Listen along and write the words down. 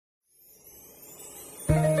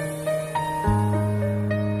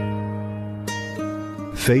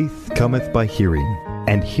Faith cometh by hearing,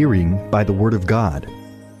 and hearing by the Word of God.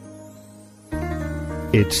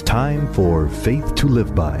 It's time for Faith to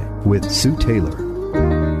Live By with Sue Taylor.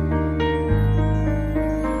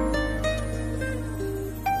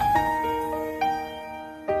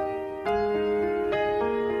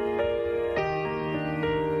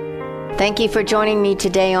 Thank you for joining me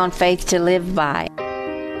today on Faith to Live By.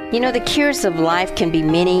 You know, the cares of life can be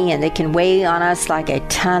many, and they can weigh on us like a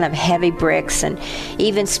ton of heavy bricks and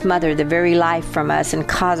even smother the very life from us and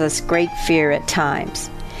cause us great fear at times.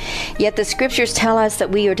 Yet the scriptures tell us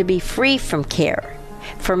that we are to be free from care.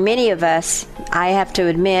 For many of us, I have to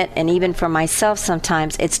admit, and even for myself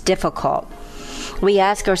sometimes, it's difficult. We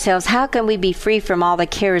ask ourselves, how can we be free from all the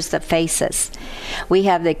cares that face us? We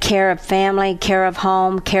have the care of family, care of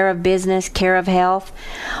home, care of business, care of health.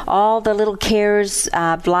 All the little cares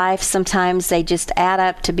of life, sometimes they just add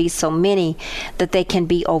up to be so many that they can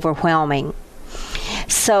be overwhelming.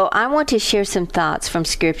 So I want to share some thoughts from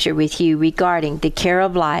Scripture with you regarding the care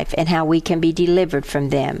of life and how we can be delivered from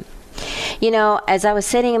them. You know, as I was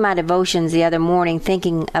sitting in my devotions the other morning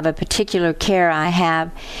thinking of a particular care I have,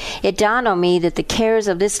 it dawned on me that the cares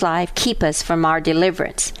of this life keep us from our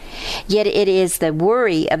deliverance. Yet it is the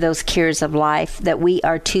worry of those cares of life that we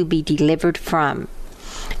are to be delivered from.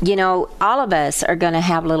 You know, all of us are going to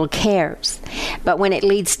have little cares, but when it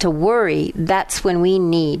leads to worry, that's when we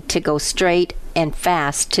need to go straight and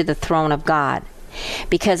fast to the throne of God.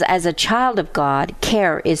 Because as a child of God,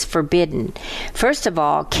 care is forbidden. First of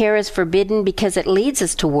all, care is forbidden because it leads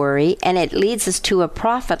us to worry, and it leads us to a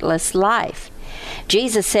profitless life.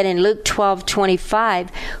 Jesus said in Luke 12:25,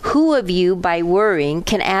 "Who of you by worrying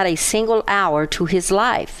can add a single hour to his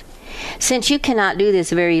life? Since you cannot do this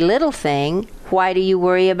very little thing, why do you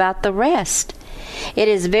worry about the rest?" It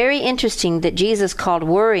is very interesting that Jesus called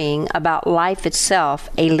worrying about life itself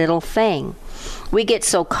a little thing. We get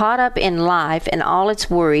so caught up in life and all its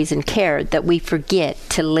worries and care that we forget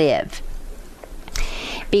to live.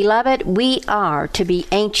 Beloved, we are to be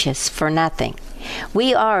anxious for nothing.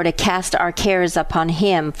 We are to cast our cares upon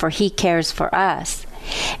Him, for He cares for us.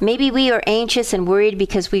 Maybe we are anxious and worried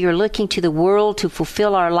because we are looking to the world to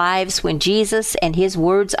fulfill our lives when Jesus and His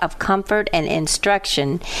words of comfort and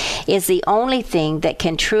instruction is the only thing that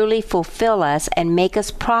can truly fulfill us and make us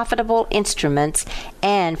profitable instruments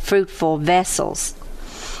and fruitful vessels.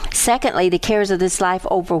 Secondly, the cares of this life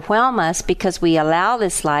overwhelm us because we allow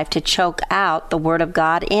this life to choke out the Word of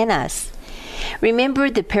God in us. Remember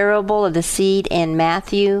the parable of the seed in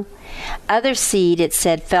Matthew? Other seed, it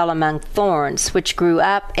said, fell among thorns, which grew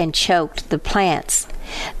up and choked the plants.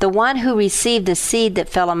 The one who received the seed that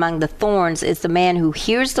fell among the thorns is the man who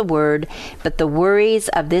hears the word, but the worries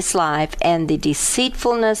of this life and the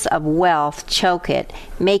deceitfulness of wealth choke it,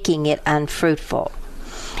 making it unfruitful.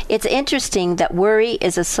 It's interesting that worry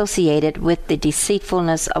is associated with the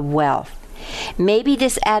deceitfulness of wealth. Maybe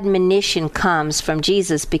this admonition comes from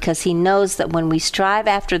Jesus because He knows that when we strive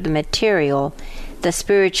after the material, the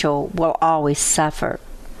spiritual will always suffer.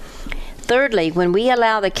 Thirdly, when we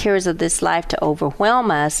allow the cares of this life to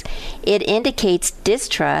overwhelm us, it indicates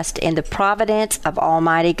distrust in the providence of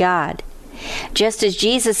Almighty God. Just as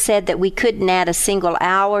Jesus said that we couldn't add a single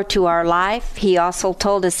hour to our life, He also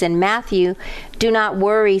told us in Matthew, "Do not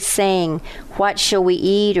worry, saying, what shall we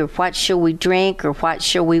eat, or what shall we drink, or what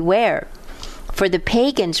shall we wear? For the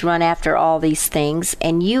pagans run after all these things,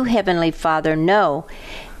 and you, Heavenly Father,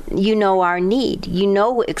 you know our need. You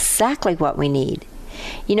know exactly what we need."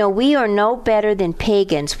 You know, we are no better than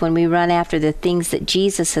pagans when we run after the things that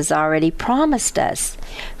Jesus has already promised us: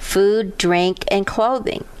 food, drink, and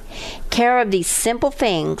clothing. Care of these simple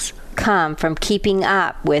things come from keeping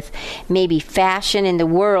up with maybe fashion in the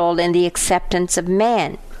world and the acceptance of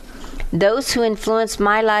man. Those who influence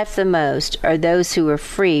my life the most are those who are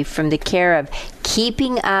free from the care of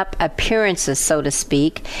keeping up appearances, so to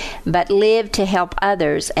speak, but live to help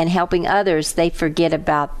others, and helping others, they forget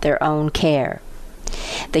about their own care.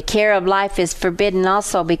 The care of life is forbidden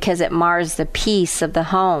also because it mars the peace of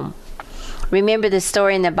the home. Remember the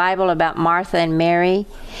story in the Bible about Martha and Mary?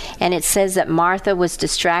 And it says that Martha was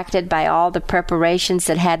distracted by all the preparations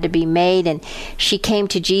that had to be made, and she came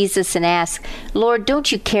to Jesus and asked, "Lord,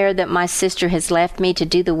 don't you care that my sister has left me to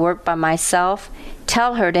do the work by myself?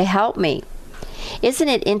 Tell her to help me." Isn't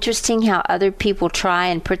it interesting how other people try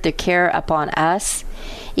and put their care upon us?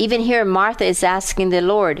 Even here, Martha is asking the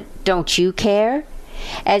Lord, "Don't you care?"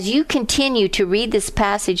 As you continue to read this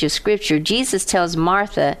passage of Scripture, Jesus tells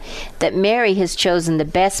Martha that Mary has chosen the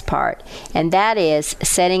best part, and that is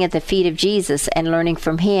sitting at the feet of Jesus and learning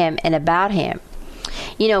from Him and about Him.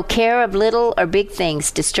 Care of little or big things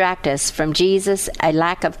distract us from Jesus. A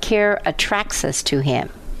lack of care attracts us to Him.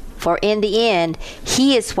 For in the end,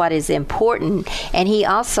 He is what is important, and He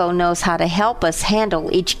also knows how to help us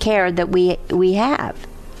handle each care that we have.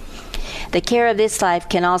 The care of this life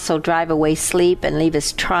can also drive away sleep and leave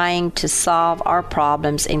us trying to solve our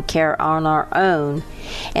problems and care on our own,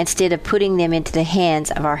 instead of putting them into the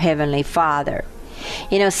hands of our Heavenly Father.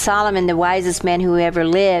 Solomon, the wisest man who ever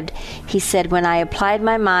lived, he said, "When I applied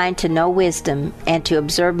my mind to know wisdom and to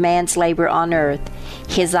observe man's labor on earth,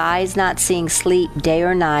 his eyes not seeing sleep day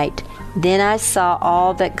or night, then I saw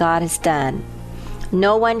all that God has done.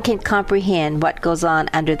 No one can comprehend what goes on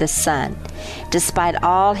under the sun. Despite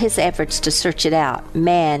all his efforts to search it out,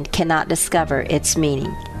 man cannot discover its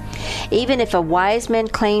meaning." Even if a wise man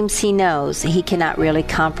claims he knows, he cannot really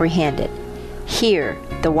comprehend it. Here,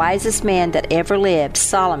 the wisest man that ever lived,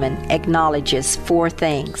 Solomon, acknowledges 4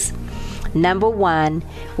 things. Number 1,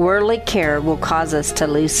 worldly care will cause us to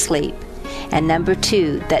lose sleep. And number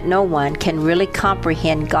 2, that no one can really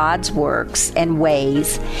comprehend God's works and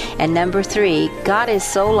ways. And number 3, God is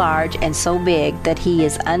so large and so big that He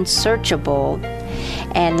is unsearchable.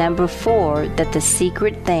 And number 4, that the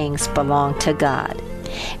secret things belong to God.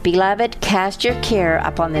 Beloved, cast your care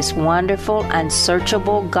upon this wonderful,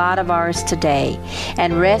 unsearchable God of ours today,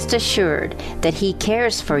 and rest assured that He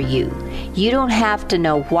cares for you. You don't have to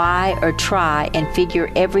know why or try and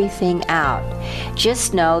figure everything out.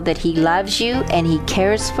 Just know that He loves you and He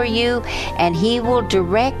cares for you, and He will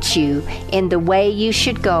direct you in the way you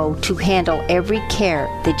should go to handle every care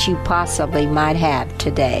that you possibly might have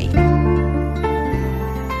today.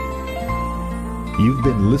 You've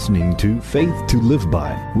been listening to Faith to Live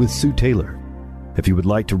By with Sue Taylor. If you would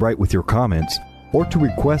like to write with your comments or to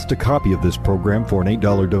request a copy of this program for an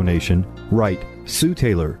 $8 donation, write Sue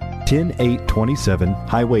Taylor, 10827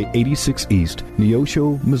 Highway 86 East,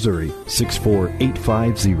 Neosho, Missouri,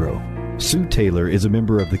 64850. Sue Taylor is a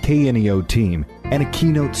member of the KNEO team and a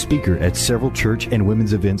keynote speaker at several church and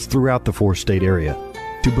women's events throughout the 4-state area.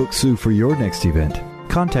 To book Sue for your next event,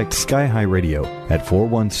 contact Sky High Radio at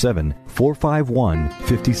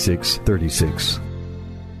 417-451-5636.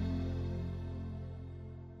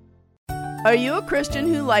 Are you a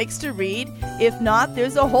Christian who likes to read? If not,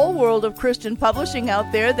 there's a whole world of Christian publishing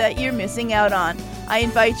out there that you're missing out on. I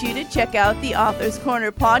invite you to check out the Author's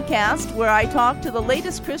Corner podcast, where I talk to the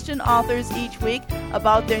latest Christian authors each week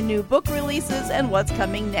about their new book releases and what's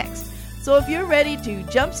coming next. So if you're ready to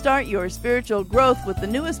jumpstart your spiritual growth with the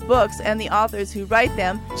newest books and the authors who write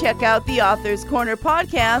them, check out the Author's Corner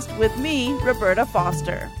podcast with me, Roberta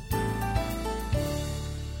Foster.